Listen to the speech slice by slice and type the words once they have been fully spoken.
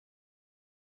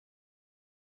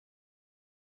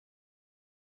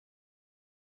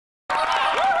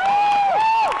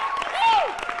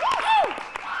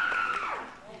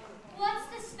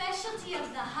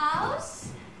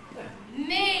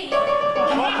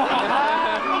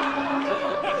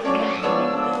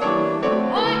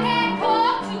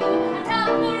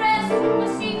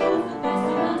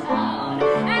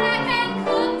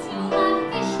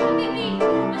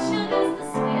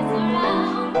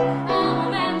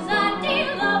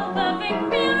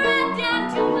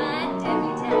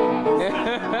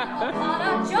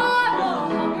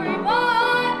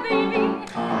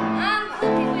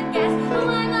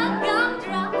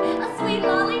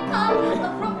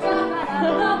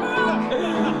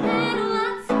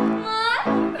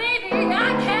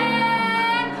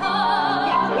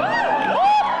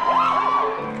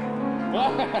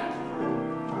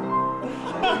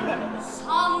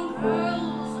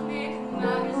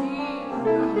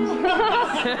Some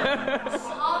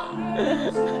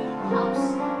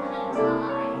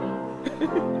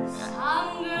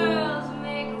girls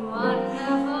make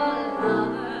wonderful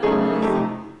lovers,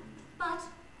 but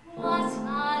what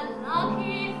a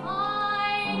lucky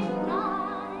fine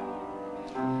line.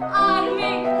 I'd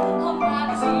make a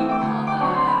magazine cover,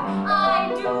 I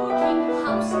do keep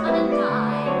house on a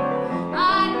dime.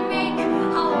 I'd make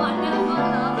a wonderful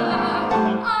lover,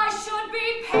 I should be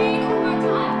paid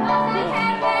overtime, but I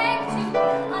can't make two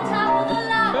on top of the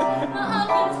lot. My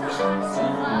uncle's the hottest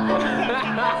fly.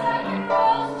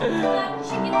 That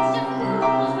chicken's just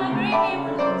rules, my gravy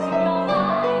will lose your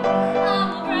mind. I'm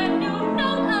a brand new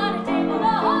note on a table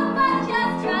to hold, but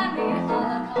just try me on the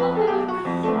cover.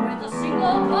 With a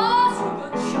single boss who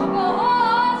could choke a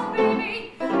horse, baby,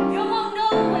 you won't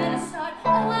know where to start. A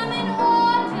lemon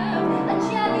order, a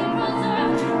jelly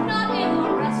preserve, not in the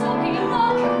recipe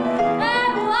book.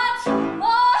 And what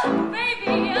more,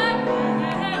 baby, I can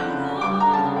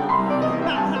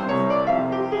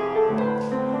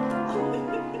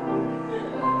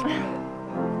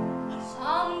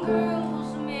Some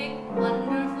girls make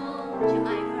wonderful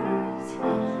drivers.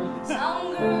 Some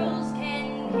girls can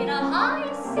hit a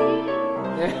high C.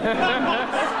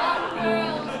 Some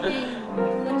girls make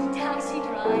good taxi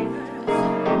drivers.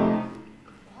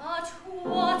 But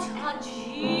what a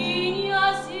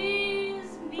genius is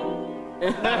me.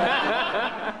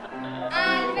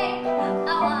 I'd make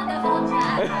a wonderful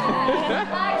driver.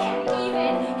 I can't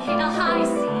even hit a high C.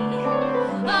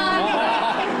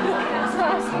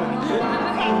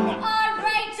 I'd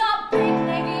rate a big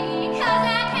navy, 'cause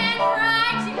I can fry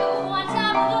two on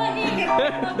top of the heat.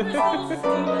 The crystals as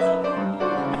deep as a pool.